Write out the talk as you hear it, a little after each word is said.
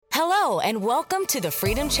Hello, and welcome to the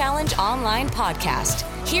Freedom Challenge online podcast.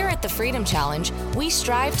 Here at the Freedom Challenge, we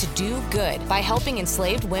strive to do good by helping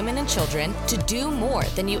enslaved women and children to do more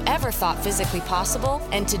than you ever thought physically possible,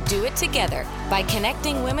 and to do it together by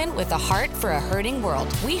connecting women with a heart for a hurting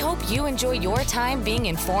world. We hope you enjoy your time being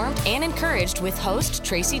informed and encouraged with host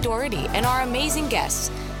Tracy Doherty and our amazing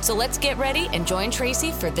guests. So let's get ready and join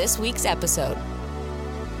Tracy for this week's episode.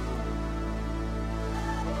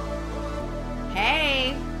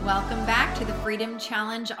 Hey, welcome back to the Freedom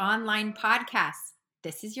Challenge online podcast.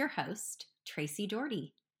 This is your host, Tracy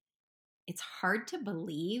Doherty. It's hard to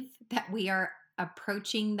believe that we are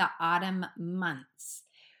approaching the autumn months,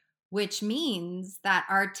 which means that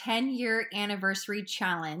our 10-year anniversary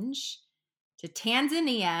challenge to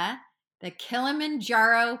Tanzania, the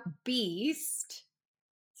Kilimanjaro Beast,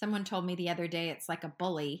 someone told me the other day it's like a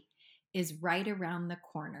bully, is right around the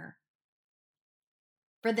corner.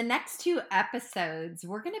 For the next 2 episodes,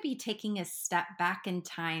 we're going to be taking a step back in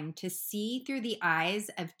time to see through the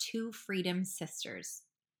eyes of 2 freedom sisters.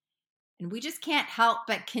 And we just can't help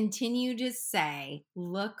but continue to say,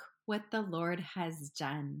 look what the Lord has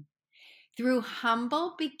done. Through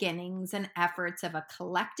humble beginnings and efforts of a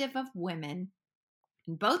collective of women,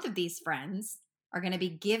 and both of these friends are going to be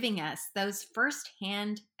giving us those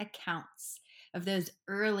firsthand accounts of those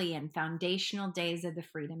early and foundational days of the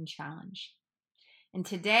Freedom Challenge. And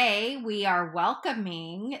today we are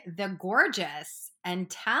welcoming the gorgeous and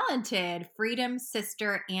talented Freedom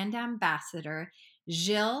Sister and Ambassador,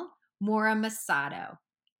 Gil Moura-Massado,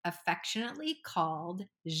 affectionately called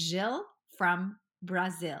Gil from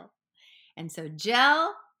Brazil. And so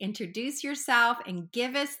Gil, introduce yourself and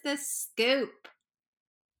give us the scoop.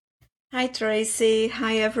 Hi, Tracy.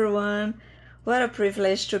 Hi, everyone. What a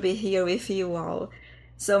privilege to be here with you all.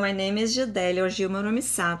 So my name is Gildélia, or Gil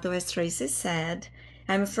Moura-Massado, as Tracy said.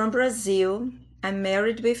 I'm from Brazil. I'm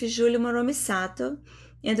married with Júlio Moura-Massado,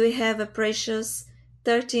 and we have a precious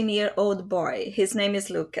 13-year-old boy. His name is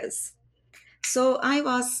Lucas. So I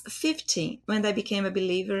was 15 when I became a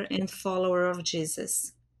believer and follower of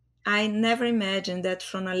Jesus. I never imagined that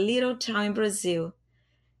from a little town in Brazil,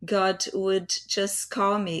 God would just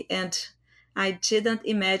call me, and I didn't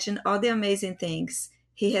imagine all the amazing things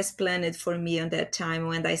He has planned for me on that time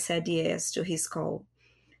when I said yes to His call.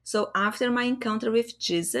 So after my encounter with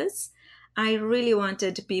Jesus, I really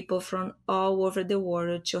wanted people from all over the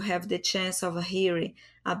world to have the chance of hearing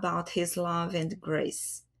about His love and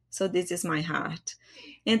grace. So this is my heart.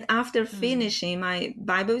 And after finishing my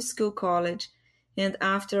Bible school college, and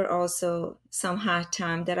after also some hard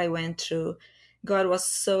time that I went through, God was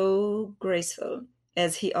so graceful,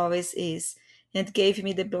 as He always is, and gave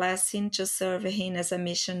me the blessing to serve Him as a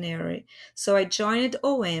missionary. So I joined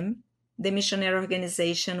OM, the missionary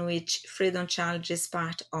organization which Freedom Challenge is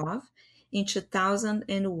part of, in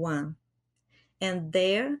 2001. And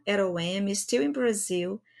there at OM, still in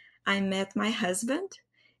Brazil, I met my husband,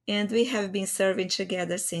 and we have been serving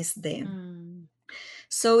together since then.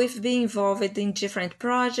 So we've been involved in different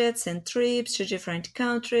projects and trips to different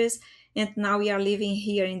countries, and now we are living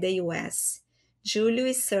here in the US. Julio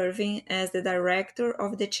is serving as the director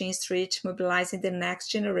of the Teen Street, mobilizing the next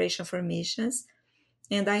generation for missions,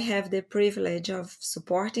 and I have the privilege of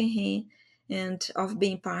supporting him and of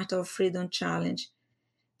being part of Freedom Challenge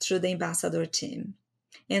through the ambassador team.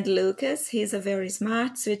 And Lucas, he's a very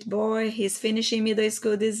smart, sweet boy. He's finishing middle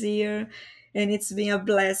school this year, and it's been a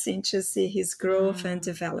blessing to see his growth and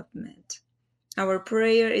development. Our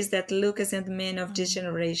prayer is that Lucas and men of this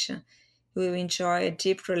generation will enjoy a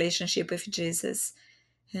deep relationship with Jesus.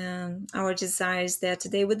 Our desire is that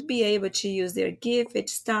they would be able to use their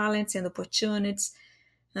gifts, talents, and opportunities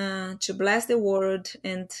to bless the world,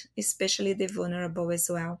 and especially the vulnerable as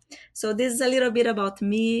well. So this is a little bit about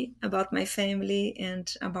me, about my family, and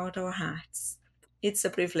about our hearts. It's a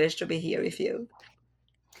privilege to be here with you.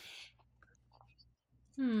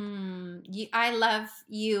 I love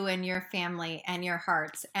you and your family and your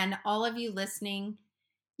hearts, and all of you listening,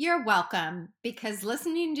 you're welcome, because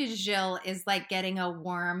listening to Gil is like getting a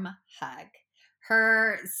warm hug.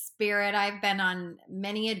 Her spirit, I've been on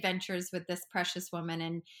many adventures with this precious woman,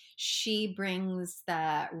 and she brings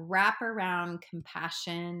the wraparound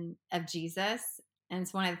compassion of Jesus. And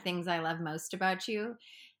it's one of the things I love most about you.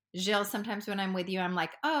 Gil, sometimes when I'm with you, I'm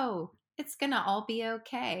like, oh, it's going to all be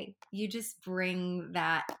okay. You just bring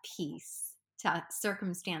that peace to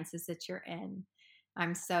circumstances that you're in.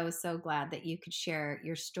 I'm so, so glad that you could share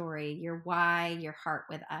your story, your why, your heart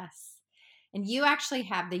with us. And you actually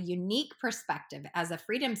have the unique perspective as a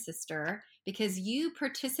Freedom Sister, because you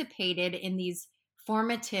participated in these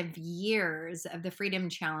formative years of the Freedom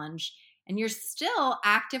Challenge and you're still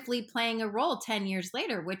actively playing a role 10 years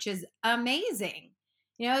later, which is amazing.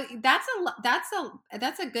 You know,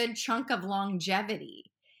 that's a good chunk of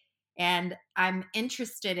longevity. And I'm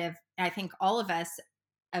interested if I think all of us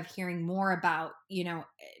of hearing more about, you know,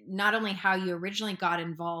 not only how you originally got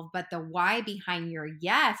involved, but the why behind your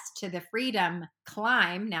yes to the Freedom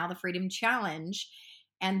Climb, now the Freedom Challenge,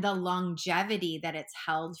 and the longevity that it's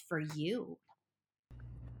held for you.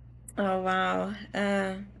 Oh, wow.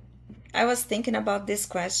 I was thinking about this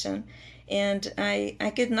question, and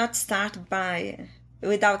I could not start by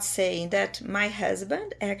without saying that my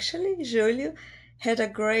husband, actually, Julio, had a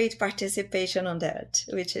great participation on that,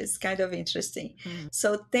 which is kind of interesting. Mm-hmm.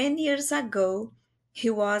 So 10 years ago,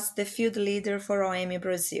 he was the field leader for OM in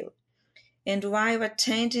Brazil. And while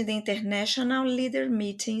attending the international leader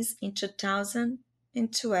meetings in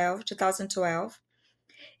 2012,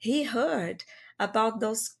 he heard about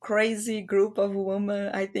those crazy group of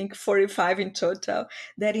women, I think 45 in total,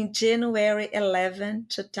 that in January 11,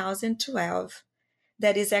 2012,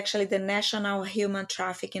 that is actually the National Human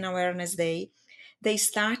Trafficking Awareness Day, they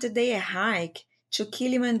started their hike to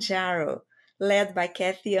Kilimanjaro, led by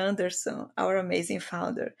Kathy Anderson, our amazing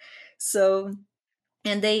founder. So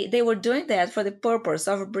and they were doing that for the purpose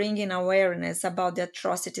of bringing awareness about the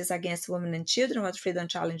atrocities against women and children, what Freedom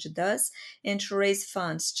Challenge does, and to raise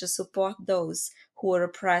funds to support those who were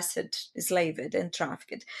oppressed, enslaved, and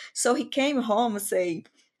trafficked. So he came home saying,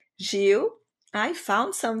 Gil, I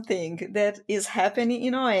found something that is happening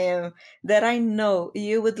in OM that I know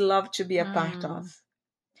you would love to be a part of.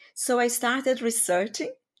 So I started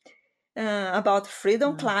researching about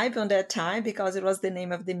Freedom Climb on that time, because it was the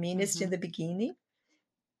name of the ministry in the beginning.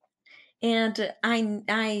 And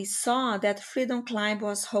I saw that Freedom Climb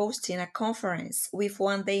was hosting a conference with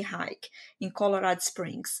one-day hike in Colorado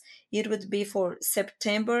Springs. It would be for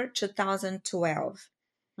September 2012.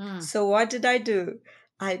 So what did I do?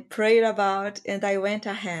 I prayed about and I went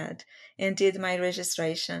ahead and did my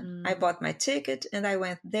registration. I bought my ticket and I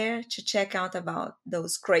went there to check out about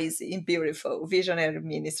those crazy and beautiful visionary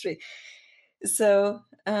ministry. So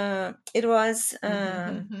it was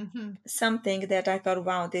something that I thought,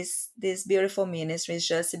 wow, this beautiful ministry is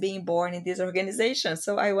just being born in this organization.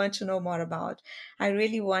 So I want to know more about. I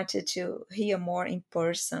really wanted to hear more in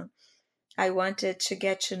person. I wanted to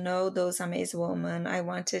get to know those amazing women. I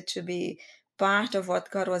wanted to be part of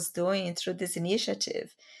what God was doing through this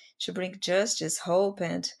initiative to bring justice, hope,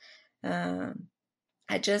 and I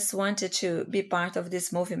just wanted to be part of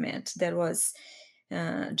this movement that was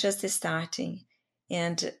just starting.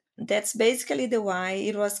 And that's basically the why.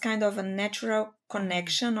 It was kind of a natural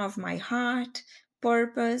connection of my heart,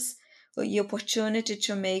 purpose, the opportunity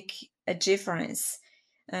to make a difference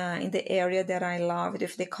in the area that I loved,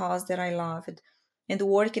 with the cause that I loved, and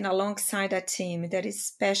working alongside a team that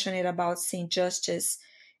is passionate about seeing justice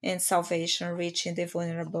and salvation reaching the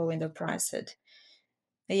vulnerable and oppressed.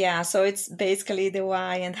 Yeah, so it's basically the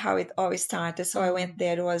why and how it all started. So I went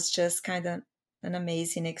there. It was just kind of an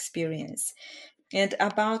amazing experience. And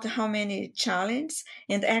about how many challenges,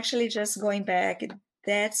 and actually just going back,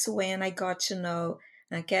 that's when I got to know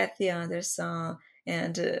Kathy Anderson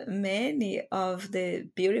and many of the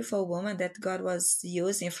beautiful women that God was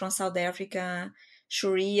using from South Africa,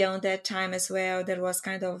 Sharia on that time as well, that was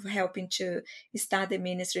kind of helping to start the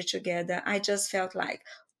ministry together. I just felt like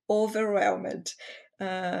overwhelmed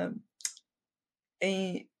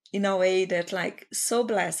in a way that, like, so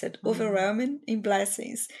blessed, overwhelming in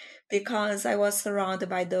blessings, because I was surrounded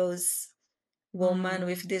by those women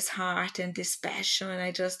with this heart and this passion. And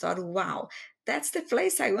I just thought, wow, that's the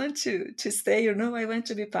place I want to stay. I want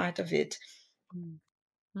to be part of it.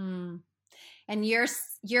 And your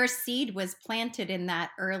seed was planted in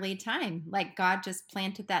that early time. Like God just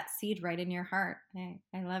planted that seed right in your heart.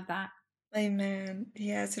 I love that. Amen.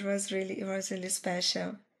 Yes, it was really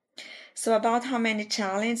special. So about how many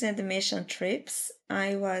challenges and mission trips,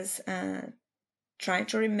 I was trying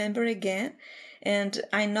to remember again. And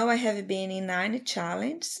I know I have been in 9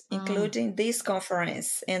 challenges, including this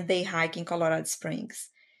conference and day hike in Colorado Springs.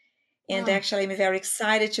 And actually, I'm very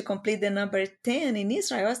excited to complete the number 10 in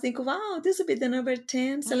Israel. I was thinking, wow, this will be the number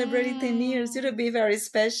 10, celebrating 10 years. It'll be very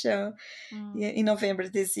special in November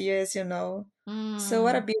this year, as you know. So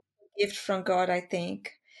what a beautiful gift from God, I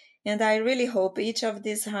think. And I really hope each of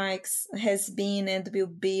these hikes has been and will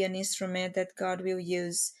be an instrument that God will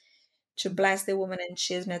use to bless the woman and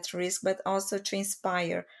children at risk, but also to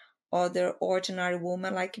inspire other ordinary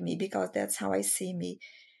women like me, because that's how I see me.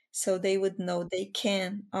 So they would know they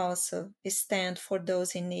can also stand for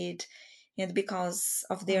those in need, and because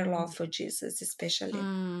of their love for Jesus, especially.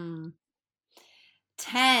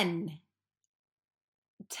 10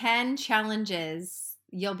 10 challenges.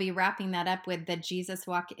 You'll be wrapping that up with the Jesus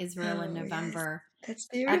Walk Israel in Oh, November. yes. That's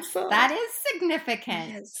beautiful. That is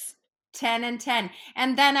significant. Yes. 10 and 10.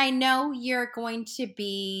 And then I know you're going to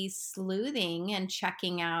be sleuthing and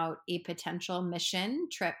checking out a potential mission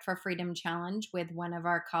trip for Freedom Challenge with one of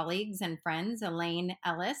our colleagues and friends, Elaine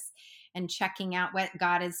Ellis, and checking out what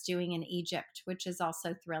God is doing in Egypt, which is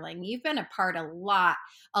also thrilling. You've been a part a lot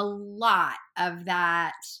of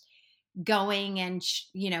that, going and,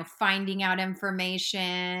 finding out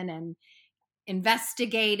information and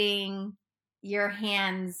investigating. Your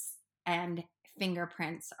hands and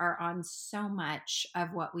fingerprints are on so much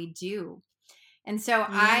of what we do. And so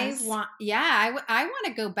Yes. I want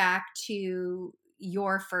to go back to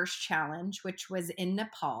your first challenge, which was in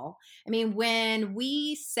Nepal. I mean, when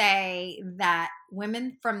we say that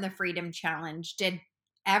women from the Freedom Challenge did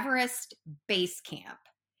Everest Base Camp,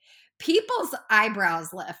 people's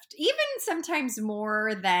eyebrows lift, even sometimes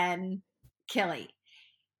more than Killy.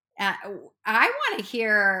 I want to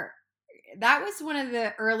hear, that was one of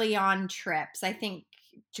the early on trips. I think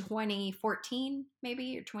 2014,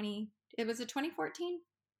 maybe, or it was a 2014?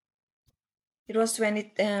 It was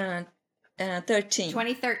 2013.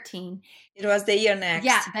 2013. It was the year next.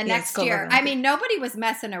 Yeah, the next year. I mean, nobody was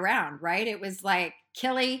messing around, right? It was like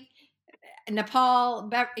Killy, Nepal,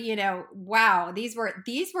 wow, these were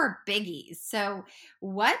biggies. So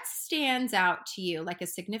what stands out to you, like a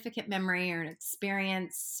significant memory or an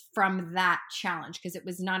experience from that challenge? Because it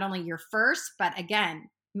was not only your first, but again,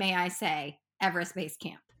 may I say, Everest Base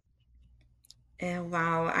Camp.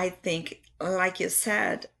 Wow, I think, like you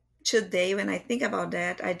said, today when I think about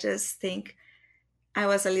that, I just think I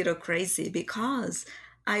was a little crazy because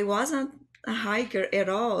I wasn't a hiker at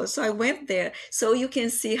all. So I went there. So you can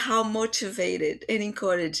see how motivated and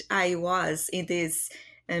encouraged I was in this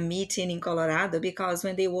meeting in Colorado, because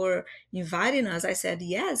when they were inviting us, I said,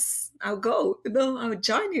 yes, I'll go. I'll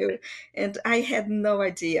join you. And I had no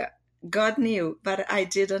idea. God knew, but I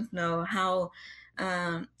didn't know how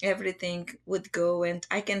everything would go. And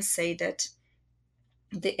I can say that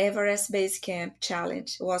the Everest Base Camp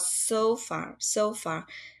Challenge was so far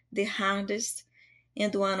the hardest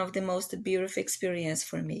and one of the most beautiful experience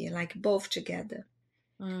for me, like both together.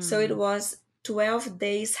 So it was 12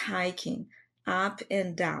 days hiking up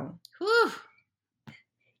and down. Whew.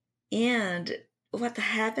 And what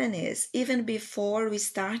happened is, even before we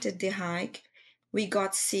started the hike, we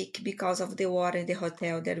got sick because of the water in the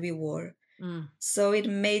hotel that we were. So it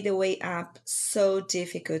made the way up so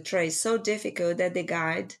difficult, Trey, so difficult that the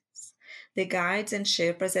guides and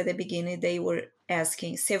Sherpas at the beginning, they were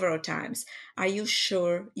asking several times, are you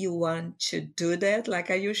sure you want to do that? Like,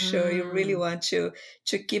 are you sure you really want to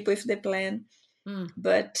keep with the plan?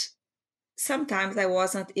 But sometimes I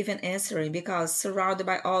wasn't even answering, because surrounded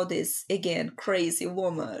by all this, again, crazy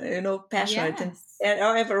woman, passionate. Yes. And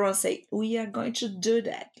everyone say, we are going to do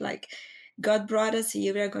that. Like, God brought us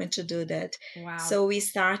here, we are going to do that. Wow. So we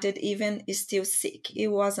started even still sick. It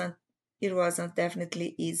wasn't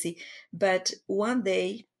definitely easy. But one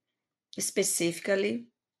day specifically,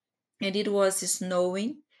 and it was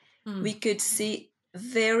snowing, we could see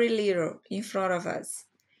very little in front of us.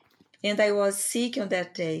 And I was sick on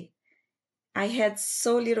that day. I had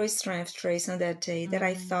so little strength, Trace, on that day that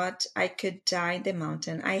I thought I could die in the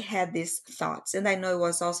mountain. I had these thoughts, and I know it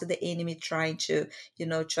was also the enemy trying to,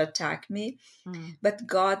 to attack me. But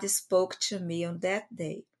God spoke to me on that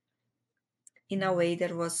day in a way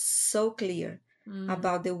that was so clear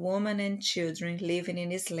about the woman and children living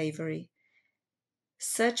in slavery.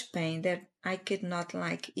 Such pain that I could not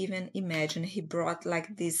even imagine. He brought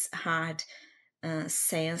this hard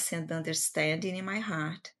sense and understanding in my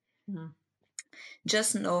heart.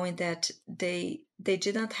 Just knowing that they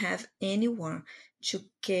didn't have anyone to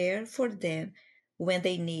care for them when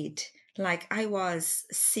they need. Like, I was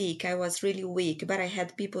sick, I was really weak, but I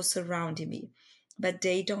had people surrounding me. But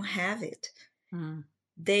they don't have it.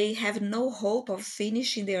 They have no hope of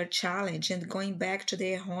finishing their challenge and going back to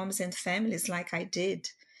their homes and families like I did.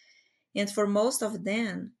 And for most of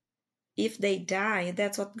them, if they die,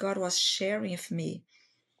 that's what God was sharing with me,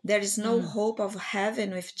 there is no hope of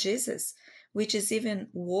heaven with Jesus, which is even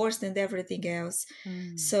worse than everything else.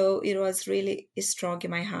 So it was really strong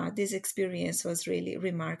in my heart. This experience was really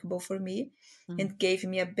remarkable for me and gave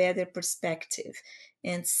me a better perspective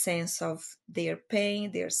and sense of their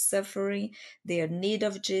pain, their suffering, their need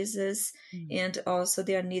of Jesus, and also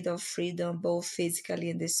their need of freedom, both physically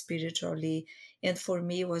and spiritually. And for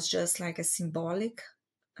me, it was just like a symbolic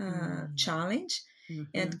challenge.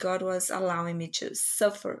 And God was allowing me to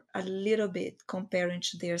suffer a little bit comparing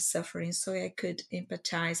to their suffering, so I could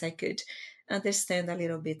empathize, I could understand a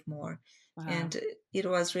little bit more. Wow. And it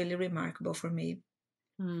was really remarkable for me.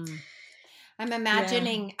 I'm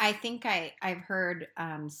imagining, I think I've heard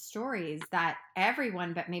stories that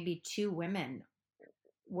everyone but maybe 2 women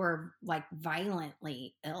were like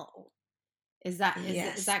violently ill. Is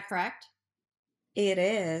Yes, that correct? it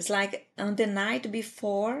is. Like on the night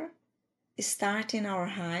before starting our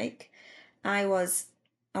hike, I was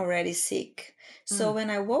already sick. So when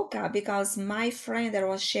I woke up, because my friend that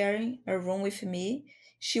was sharing a room with me,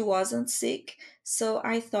 she wasn't sick. So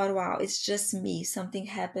I thought, wow, it's just me. Something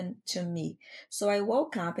happened to me. So I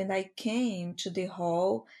woke up and I came to the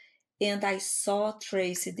hall and I saw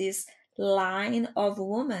Tracy, this line of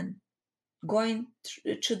women going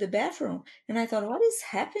to the bathroom. And I thought, what is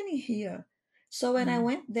happening here? So when I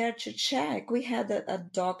went there to check, we had a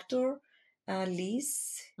doctor,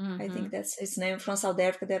 Liz, I think that's his name, from South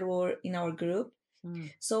Africa, that were in our group.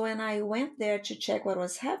 So when I went there to check what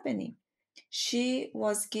was happening, she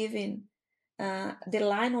was giving, the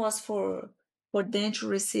line was for them to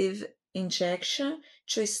receive injection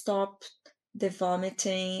to stop the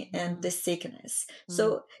vomiting and the sickness.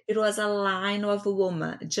 So it was a line of a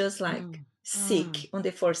woman just like sick on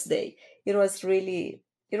the first day. It was really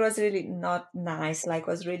not nice, like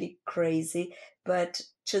was really crazy. But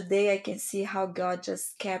today I can see how God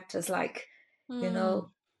just kept us like, you know,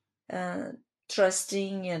 uh,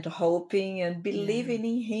 trusting and hoping and believing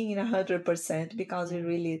in Him in 100%, because we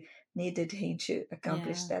really needed Him to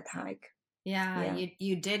accomplish that hike. Yeah, Yeah.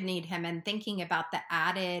 you did need him. And thinking about the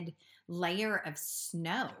added layer of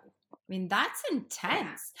snow. I mean, that's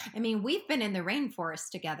intense. I mean, we've been in the rainforest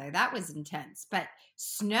together. That was intense. But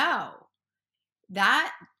snow,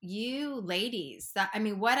 that you ladies, that I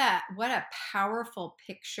mean, what a powerful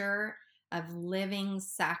picture of living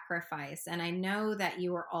sacrifice. And I know that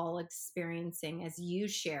you were all experiencing, as you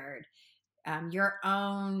shared, your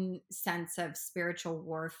own sense of spiritual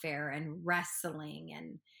warfare and wrestling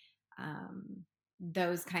and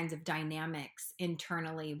those kinds of dynamics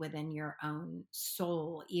internally within your own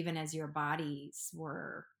soul, even as your bodies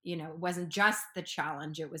were, it wasn't just the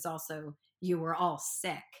challenge, it was also you were all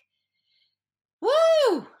sick.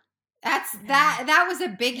 Woo! That was a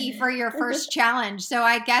biggie for your first challenge. So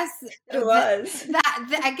I guess It was.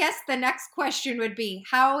 I guess the next question would be,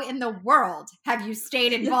 how in the world have you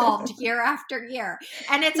stayed involved year after year?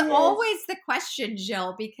 And it's always the question,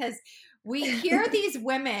 Jill, because we hear these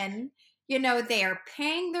women, they are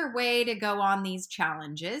paying their way to go on these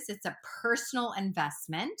challenges. It's a personal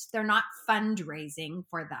investment. They're not fundraising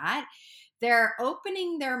for that. They're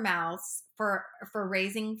opening their mouths for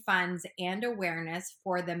raising funds and awareness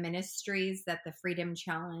for the ministries that the Freedom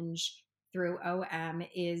Challenge through OM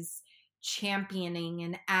is championing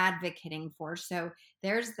and advocating for. So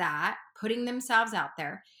there's that, putting themselves out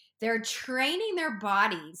there. They're training their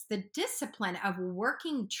bodies, the discipline of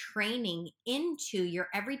working training into your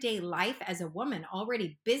everyday life as a woman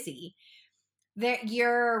already busy. That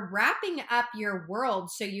you're wrapping up your world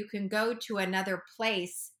so you can go to another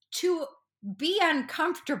place to be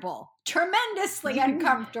uncomfortable, tremendously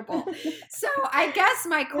uncomfortable. So I guess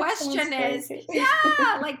my question is,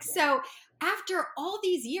 so after all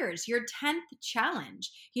these years, your 10th challenge,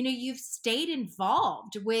 you've stayed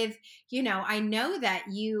involved with, I know that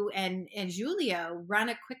you and Julio run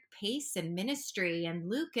a quick pace in ministry, and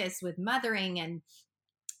Lucas with mothering, and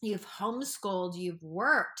you've homeschooled, you've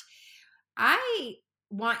worked. I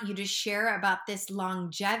want you to share about this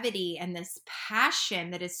longevity and this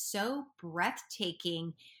passion that is so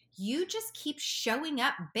breathtaking. You just keep showing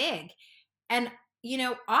up big. And,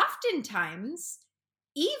 oftentimes,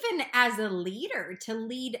 even as a leader, to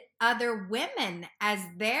lead other women as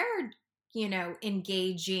they're,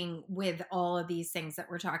 engaging with all of these things that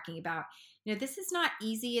we're talking about. This is not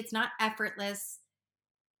easy. It's not effortless.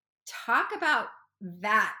 Talk about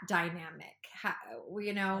that dynamic. How,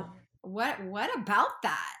 what about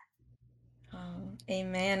that? Oh,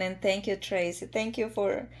 amen. And thank you, Tracy. Thank you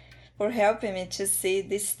for helping me to see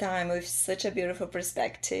this time with such a beautiful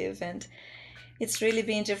perspective. And it's really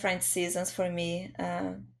been different seasons for me.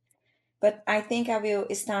 But I think I will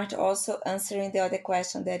start also answering the other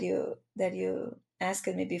question that you asked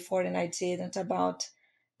me before, and I didn't, about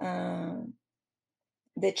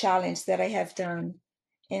the challenge that I have done.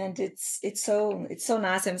 And it's so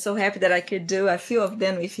nice. I'm so happy that I could do a few of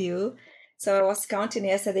them with you. So I was counting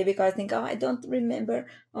yesterday because I think, I don't remember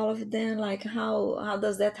all of them. Like, how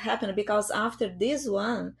does that happen? Because after this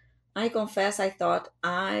one, I confess, I thought,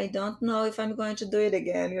 I don't know if I'm going to do it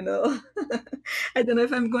again, I don't know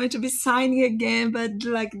if I'm going to be signing again, but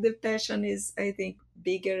like the passion is, I think,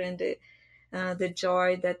 bigger, and the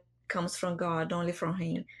joy that comes from God, only from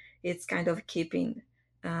Him, it's kind of keeping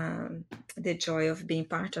the joy of being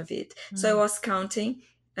part of it. So I was counting,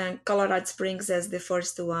 Colorado Springs as the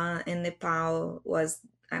first one, and Nepal was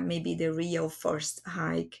maybe the real first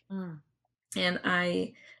hike. And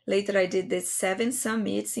later I did the 7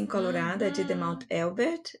 summits in Colorado. I did the Mount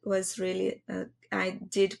Elbert. Was really I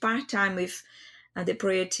did part-time with the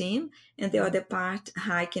prayer team, and the other part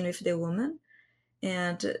hiking with the woman.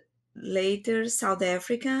 And later South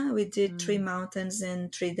Africa, we did 3 mountains in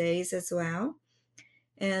 3 days as well.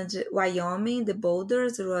 And Wyoming, the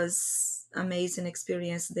boulders, was amazing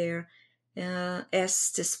experience there.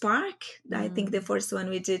 Estes Park, I think the first one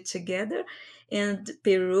we did together, and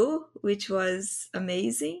Peru, which was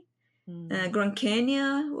amazing. Grand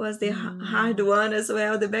Canyon was the hard one as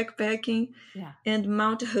well, the backpacking, and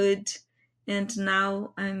Mount Hood. And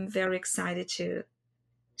now I'm very excited to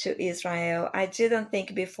Israel. I didn't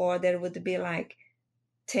think before there would be like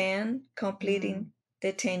 10 completing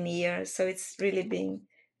the 10 years, so it's really been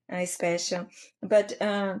special. But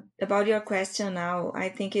about your question now, I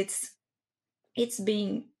think it's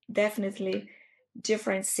been definitely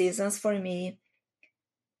different seasons for me.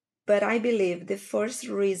 But I believe the first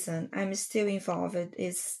reason I'm still involved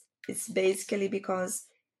is it's basically because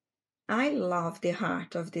I love the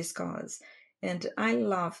heart of this cause, and I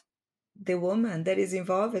love the woman that is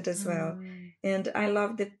involved as well. And I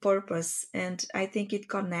love the purpose, and I think it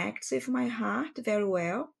connects with my heart very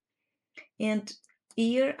well. And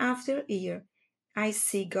year after year, I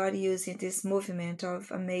see God using this movement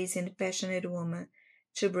of amazing, passionate women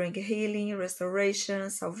to bring healing, restoration,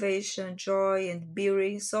 salvation, joy, and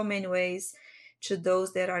beauty in so many ways to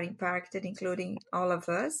those that are impacted, including all of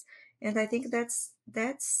us. And I think that's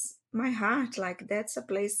my heart. Like, that's a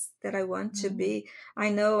place that I want to be. I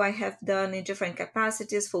know I have done in different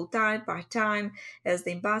capacities, full-time, part-time, as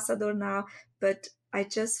the ambassador now, but I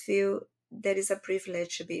just feel that is a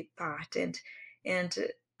privilege to be part, and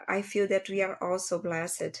I feel that we are also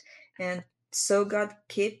blessed, and so God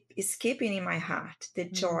is keeping in my heart the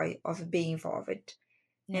joy of being involved.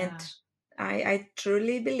 And I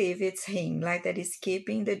truly believe it's Him, like, that is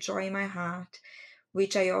keeping the joy in my heart,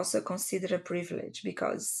 which I also consider a privilege,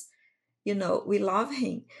 because we love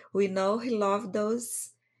Him. We know He loved those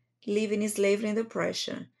living in slavery and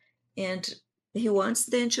oppression, and He wants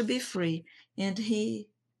them to be free, and He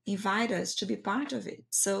invite us to be part of it.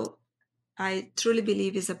 So I truly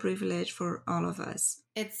believe it's a privilege for all of us.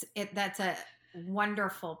 That's a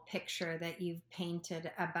wonderful picture that you've painted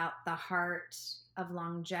about the heart of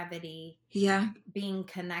longevity. Being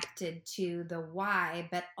connected to the why,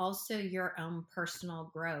 but also your own personal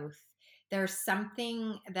growth. There's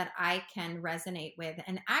something that I can resonate with.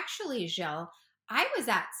 And actually, Jill, I was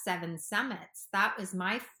at 7 summits. That was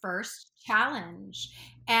my first challenge.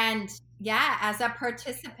 And as a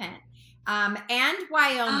participant, and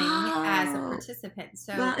Wyoming as a participant.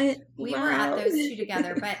 So we were at those 2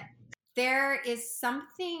 together. But there is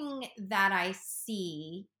something that I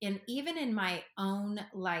see even in my own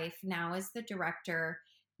life now as the director,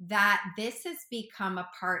 that this has become a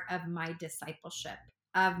part of my discipleship,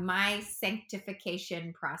 of my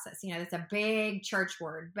sanctification process. That's a big church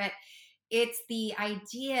word, but it's the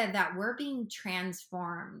idea that we're being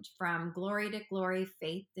transformed from glory to glory,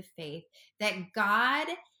 faith to faith, that God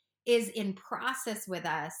is in process with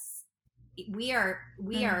us. We are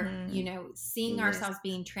seeing ourselves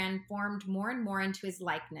being transformed more and more into His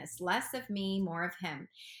likeness, less of me, more of Him.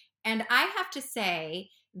 And I have to say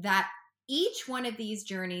that each one of these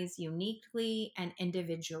journeys, uniquely and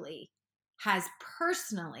individually, has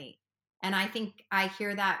personally, and I think I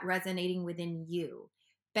hear that resonating within you,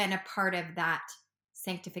 been a part of that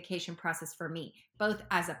sanctification process for me, both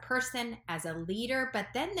as a person, as a leader. But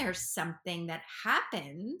then there's something that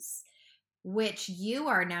happens, which you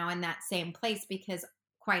are now in that same place, because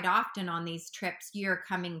quite often on these trips, you're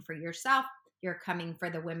coming for yourself, you're coming for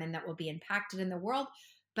the women that will be impacted in the world,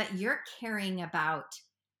 but you're caring about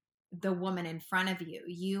the woman in front of you.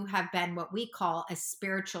 You have been what we call a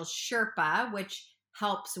spiritual Sherpa, which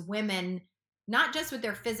helps women not just with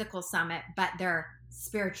their physical summit, but their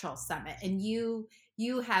spiritual summit. And you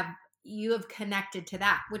have connected to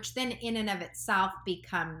that, which then in and of itself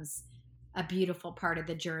becomes a beautiful part of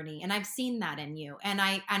the journey. And I've seen that in you, and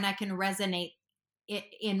I can resonate it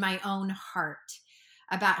in my own heart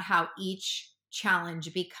about how each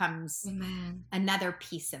challenge becomes another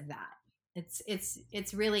piece of that.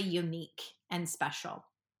 It's really unique and special,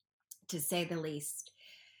 to say the least.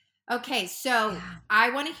 Okay, so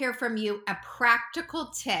I want to hear from you a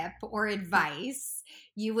practical tip or advice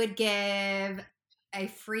you would give a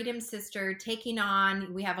Freedom Sister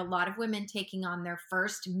we have a lot of women taking on their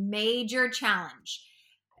first major challenge,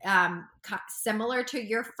 similar to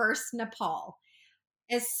your first Nepal.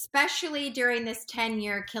 especially during this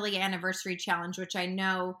 10-year Kili anniversary challenge, which I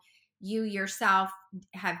know you yourself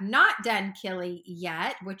have not done Kili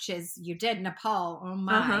yet, which is you did Nepal. Oh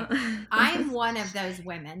my. I'm one of those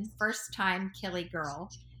women, first time Kili girl.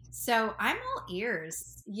 So I'm all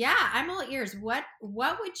ears. Yeah, I'm all ears. What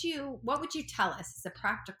would you tell us as a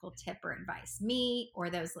practical tip or advice, me or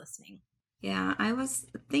those listening? Yeah, I was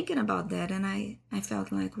thinking about that, and I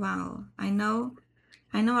felt like, wow, I know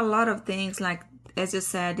a lot of things. Like as you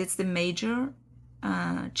said, it's the major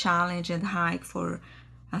challenge and hike for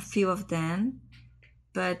a few of them,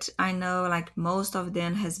 but I know like most of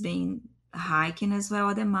them has been hiking as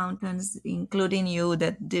well, the mountains, including you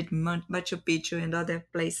that did Machu Picchu and other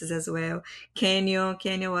places as well.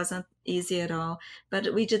 Canyon wasn't easy at all,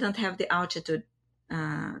 but we didn't have the altitude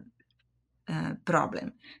uh,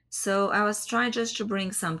 problem. So I was trying just to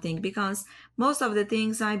bring something because most of the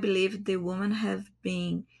things I believe the women have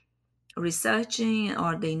been researching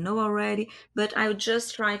or they know already, but I would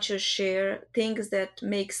just try to share things that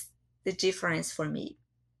makes the difference for me.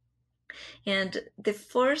 And the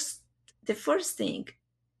first thing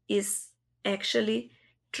is actually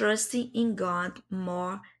trusting in God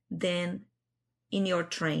more than in your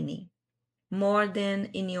training, more than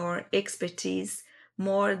in your expertise,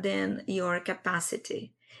 more than your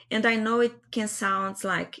capacity. And I know it can sound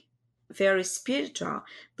like very spiritual,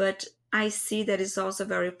 but I see that it's also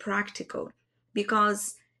very practical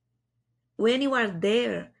because when you are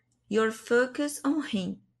there, your focus on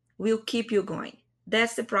Him will keep you going.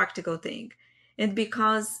 That's the practical thing. And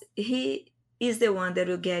because He is the one that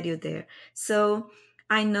will get you there. So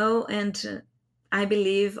I know and I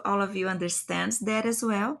believe all of you understands that as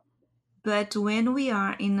well. But when we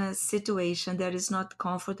are in a situation that is not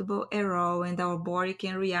comfortable at all and our body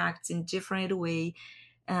can react in different way,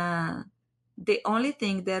 uh, the only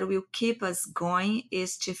thing that will keep us going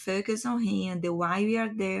is to focus on Him and the why we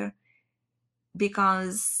are there,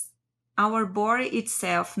 because our body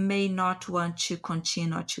itself may not want to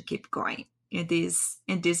continue to keep going. And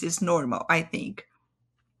this is normal, I think.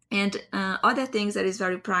 And other things that is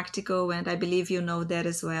very practical, and I believe you know that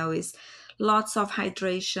as well, is lots of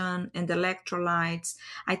hydration and electrolytes.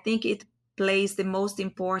 I think it plays the most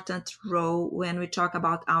important role when we talk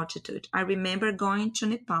about altitude. I remember going to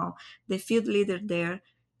Nepal, the field leader there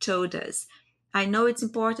told us, I know it's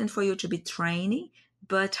important for you to be training,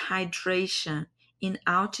 but hydration in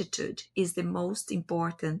altitude is the most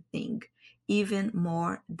important thing, even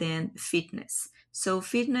more than fitness. So,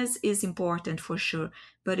 fitness is important for sure,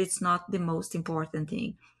 but it's not the most important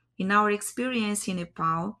thing. In our experience in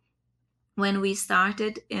Nepal, when we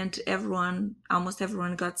started and almost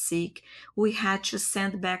everyone got sick, we had to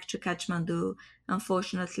send back to Kathmandu,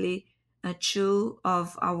 unfortunately, two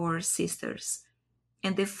of our sisters.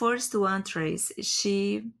 And the first one, Trace,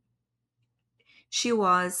 she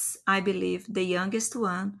was, I believe, the youngest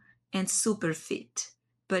one and super fit,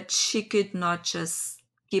 but she could not just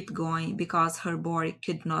keep going because her body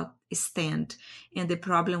could not stand. And the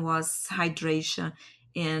problem was hydration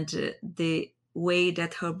and the way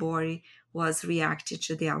that her body was reacting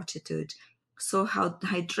to the altitude. So how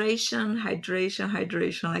hydration,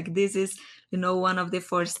 like this is, one of the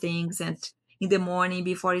first things. And in the morning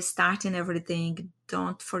before starting everything,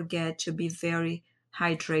 don't forget to be very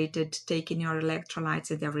hydrated, taking your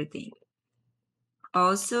electrolytes and everything.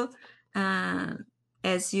 Also, uh,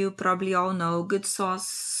 as you probably all know, good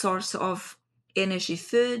source of energy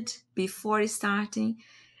food before starting.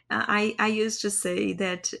 I used to say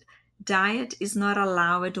that diet is not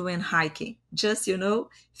allowed when hiking. Just,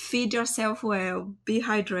 feed yourself well, be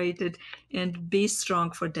hydrated, and be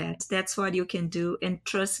strong for that. That's what you can do, and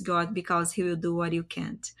trust God because He will do what you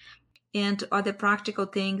can't. And other practical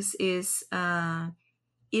things is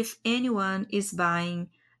if anyone is buying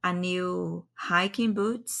a new hiking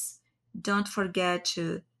boots, don't forget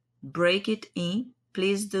to break it in.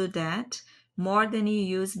 Please do that. More than you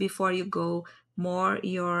use before you go, more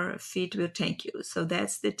your feet will thank you. So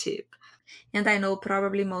that's the tip. And I know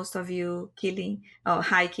probably most of you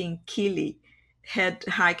hiking Kili had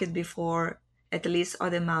hiked before, at least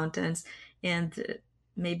other mountains, and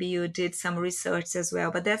maybe you did some research as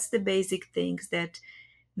well. But that's the basic things that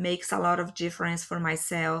makes a lot of difference for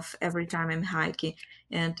myself every time I'm hiking.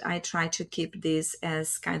 And I try to keep this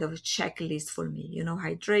as kind of a checklist for me,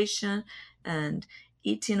 hydration and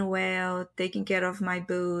eating well, taking care of my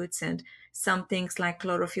boots, and some things like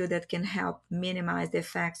chlorophyll that can help minimize the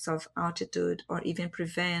effects of altitude or even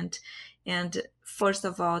prevent. And first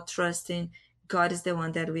of all, trusting God is the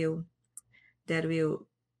one that will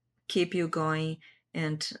keep you going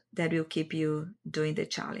and that will keep you doing the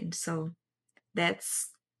challenge. So that's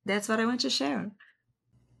what I want to share.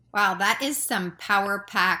 Wow, that is some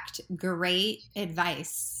power-packed, great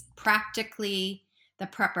advice. Practically, the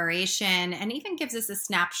preparation, and even gives us a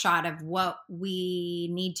snapshot of what we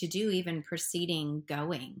need to do, even preceding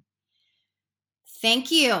going.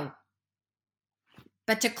 Thank you.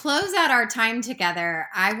 But to close out our time together,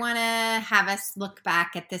 I want to have us look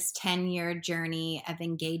back at this 10-year journey of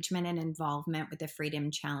engagement and involvement with the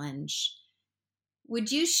Freedom Challenge.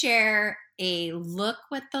 Would you share a look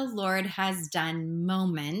what the Lord has done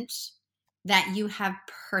moment that you have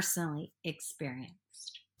personally experienced?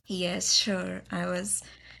 Yes, sure. I was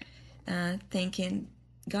thinking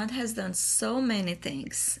God has done so many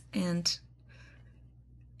things, and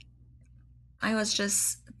I was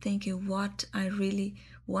just thinking what I really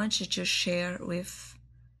want you to share with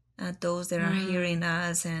those that are hearing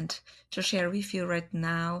us and to share with you right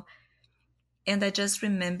now. And I just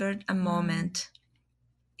remembered a moment.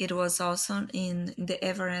 It was also in the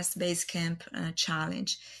Everest Base Camp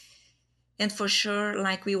Challenge. And for sure,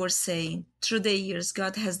 like we were saying, through the years,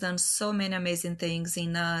 God has done so many amazing things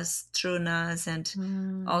in us, through us, and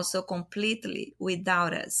also completely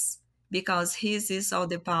without us, because His is all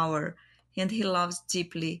the power, and He loves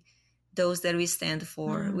deeply those that we stand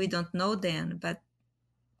for. We don't know them,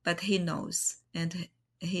 but He knows, and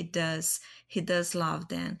He does love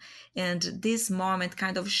them. And this moment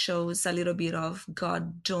kind of shows a little bit of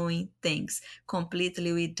God doing things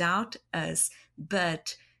completely without us,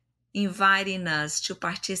 but inviting us to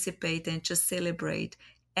participate and to celebrate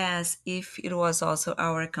as if it was also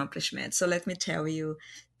our accomplishment. So let me tell you,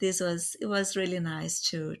 it was really nice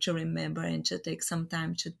to remember and to take some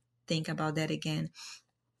time to think about that again.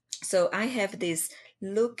 So I have this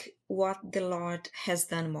look what the Lord has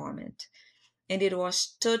done moment. And it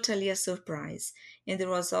was totally a surprise. And it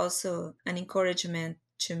was also an encouragement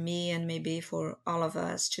to me and maybe for all of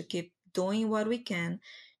us to keep doing what we can,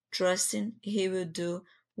 trusting He will do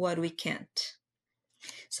what we can't.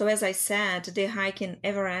 So, as I said, the hike in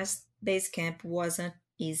Everest Base Camp wasn't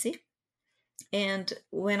easy. And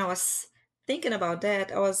when I was thinking about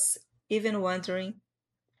that, I was even wondering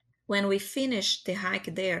when we finished the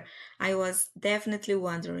hike there, I was definitely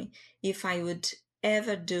wondering if I would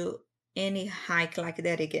ever do any hike like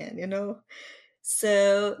that again, you know?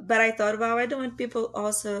 So, but I thought, well, I don't want people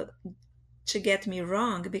also to get me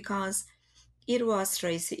wrong because it was,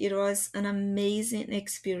 Tracy, it was an amazing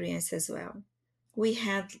experience as well. We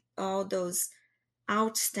had all those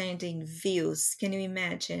outstanding views. Can you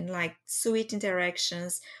imagine? Like sweet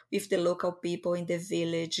interactions with the local people in the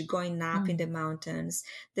village, going up in the mountains,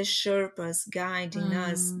 the Sherpas guiding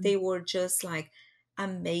us. They were just like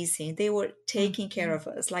amazing. They were taking care of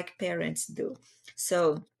us like parents do.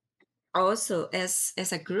 So also as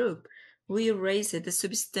a group, we raised a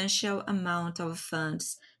substantial amount of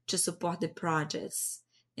funds to support the projects,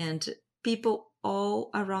 and people all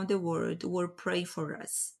around the world were praying for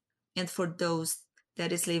us and for those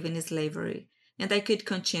that is living in slavery. And I could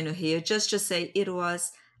continue here just to say it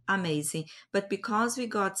was amazing. But because we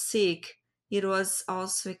got sick, it was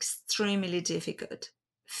also extremely difficult,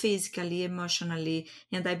 physically, emotionally,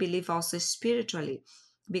 and I believe also spiritually,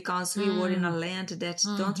 because we were in a land that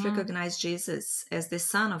don't recognize Jesus as the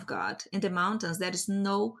Son of God. In the mountains, there is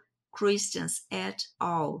no Christians at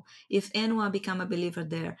all. If anyone become a believer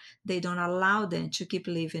there, they don't allow them to keep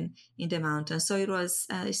living in the mountains. So it was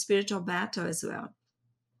a spiritual battle as well.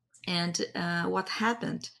 And what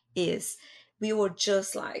happened is we were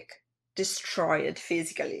just like destroyed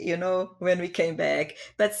physically, you know, when we came back,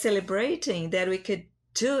 but celebrating that we could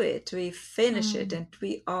do it, we finished it, and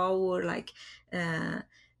we all were like,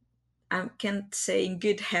 I can't say in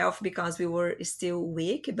good health because we were still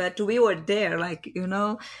weak, but we were there, like, you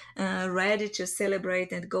know, ready to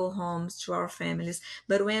celebrate and go home to our families.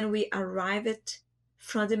 But when we arrived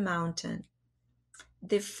from the mountain,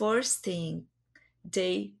 the first thing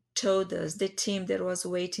they told us, the team that was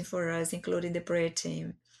waiting for us, including the prayer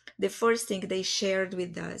team, the first thing they shared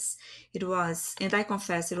with us, it was, and I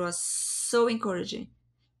confess, it was so encouraging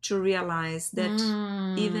to realize that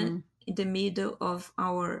even in the middle of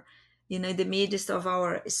our, you know, in the midst of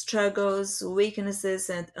our struggles, weaknesses,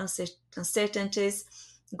 and uncertainties,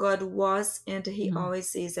 God was and He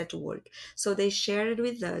always is at work. So they shared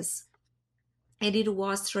with us, and it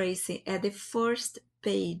was, Tracy, at the first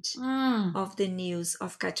page of the news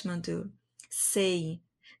of Kathmandu, saying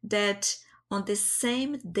that on the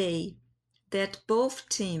same day that both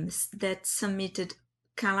teams that submitted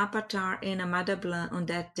Kalapatar and Amada Blanc on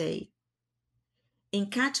that day, in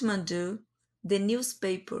Kathmandu, the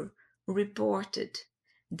newspaper reported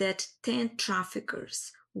that 10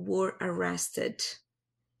 traffickers were arrested.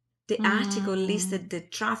 The article listed the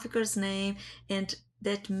trafficker's name and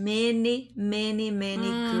that many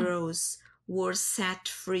girls were set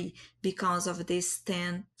free because of these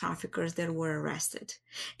 10 traffickers that were arrested.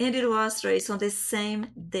 And it was raised on the same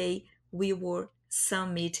day we were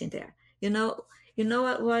submitting there. You know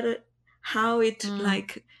how it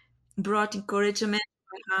like brought encouragement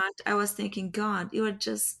to my heart. I was thinking, God, you are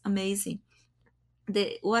just amazing.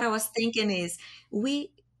 What I was thinking is,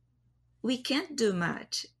 we we can't do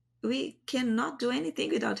much. We cannot do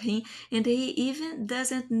anything without him, and he even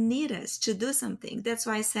doesn't need us to do something. That's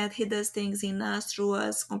why I said he does things in us, through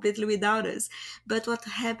us, completely without us. But what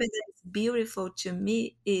happened that is beautiful to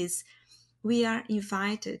me is we are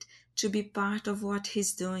invited to be part of what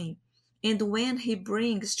he's doing. And when he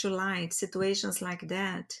brings to light situations like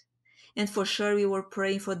that, and for sure we were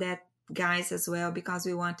praying for that guys as well, because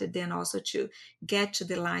we wanted them also to get to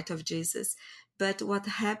the light of Jesus. But what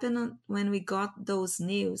happened when we got those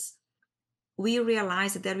news, we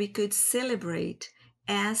realized that we could celebrate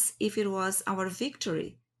as if it was our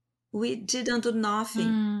victory. We didn't do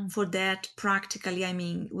nothing for that practically. I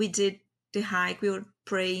mean, we did the hike, we were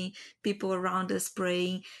praying, people around us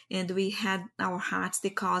praying, and we had our hearts, the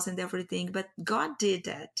cause and everything. But God did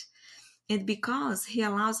that. And because he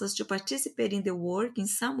allows us to participate in the work in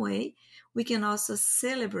some way, we can also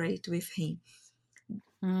celebrate with him.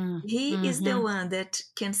 He is the one that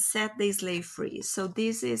can set the slave free. So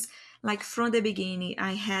this is like from the beginning,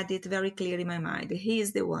 I had it very clear in my mind. He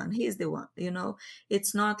is the one. He is the one.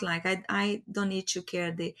 It's not like I don't need to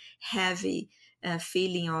carry the heavy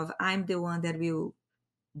feeling of I'm the one that will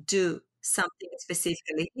do something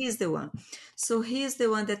specifically. He is the one. So he is the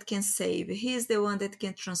one that can save. He is the one that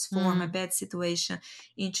can transform a bad situation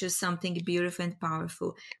into something beautiful and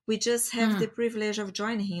powerful. We just have the privilege of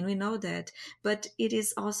joining him. We know that. But it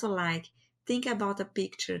is also like, think about a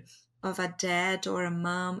picture of a dad or a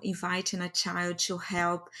mom inviting a child to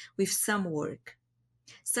help with some work.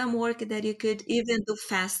 Some work that you could even do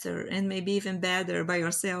faster and maybe even better by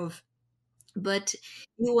yourself. But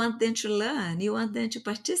you want them to learn, you want them to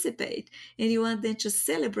participate, and you want them to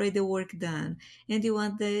celebrate the work done, and you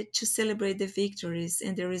want them to celebrate the victories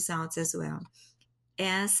and the results as well,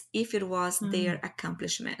 as if it was their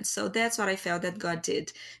accomplishment. So that's what I felt that God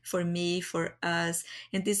did for me, for us.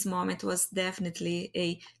 And this moment was definitely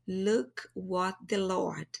a look what the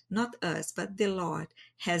Lord, not us, but the Lord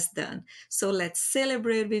has done. So let's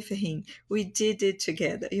celebrate with him. We did it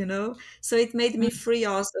together. So it made me free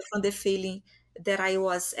also from the feeling that I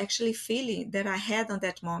was actually feeling that I had on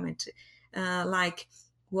that moment. Like,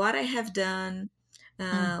 what I have done,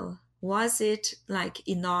 was it like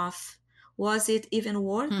enough? Was it even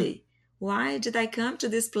worthy? Why did I come to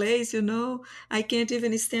this place? I can't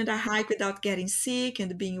even stand a hike without getting sick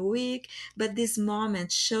and being weak. But this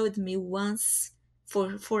moment showed me once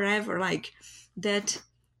for forever, like, that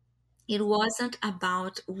it wasn't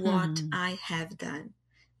about what I have done,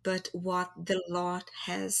 but what the Lord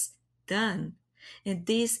has done. And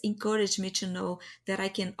this encouraged me to know that I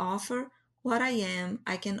can offer what I am,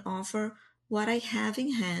 I can offer what I have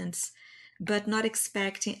in hands, but not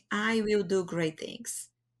expecting I will do great things.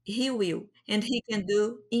 He will, and He can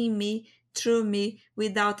do in me, through me,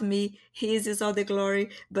 without me. His is all the glory.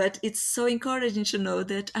 But it's so encouraging to know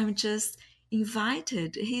that I'm just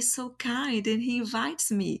invited. He's so kind, and He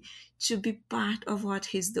invites me to be part of what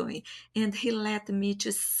He's doing. And He let me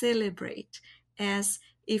to celebrate as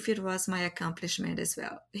if it was my accomplishment as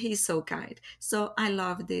well. He's so kind. So I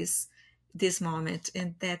love this moment,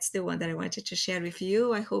 and that's the one that I wanted to share with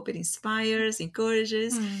you. I hope it inspires,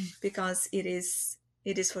 encourages, because it is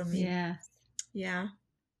for me. Yeah.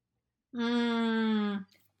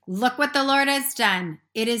 Look what the Lord has done.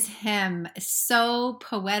 It is him, so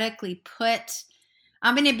poetically put.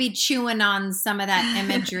 I'm going to be chewing on some of that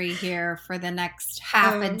imagery here for the next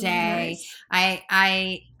half a day.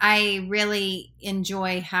 Nice. I really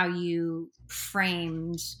enjoy how you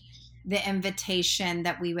framed the invitation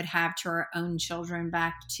that we would have to our own children,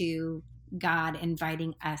 back to God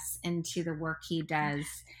inviting us into the work he does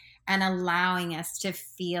and allowing us to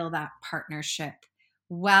feel that partnership.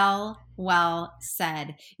 Well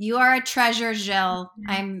said. You are a treasure, Jill.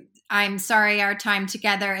 I'm sorry our time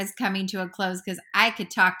together is coming to a close, because I could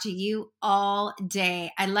talk to you all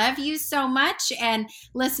day. I love you so much. And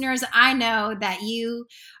listeners, I know that you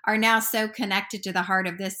are now so connected to the heart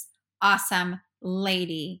of this awesome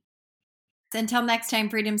lady. Until next time,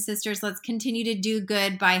 Freedom Sisters, let's continue to do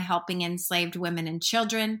good by helping enslaved women and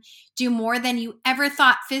children. Do more than you ever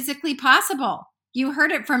thought physically possible. You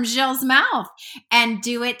heard it from Jill's mouth. And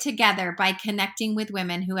do it together by connecting with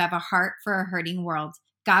women who have a heart for a hurting world.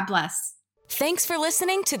 God bless. Thanks for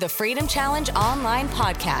listening to the Freedom Challenge online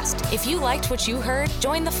podcast. If you liked what you heard,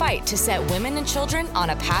 join the fight to set women and children on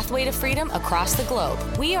a pathway to freedom across the globe.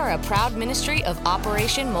 We are a proud ministry of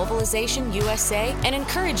Operation Mobilization USA and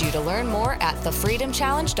encourage you to learn more at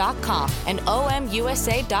thefreedomchallenge.com and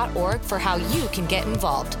omusa.org for how you can get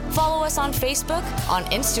involved. Follow us on Facebook, on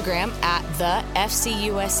Instagram at the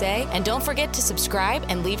FCUSA, and don't forget to subscribe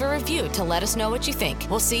and leave a review to let us know what you think.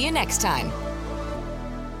 We'll see you next time.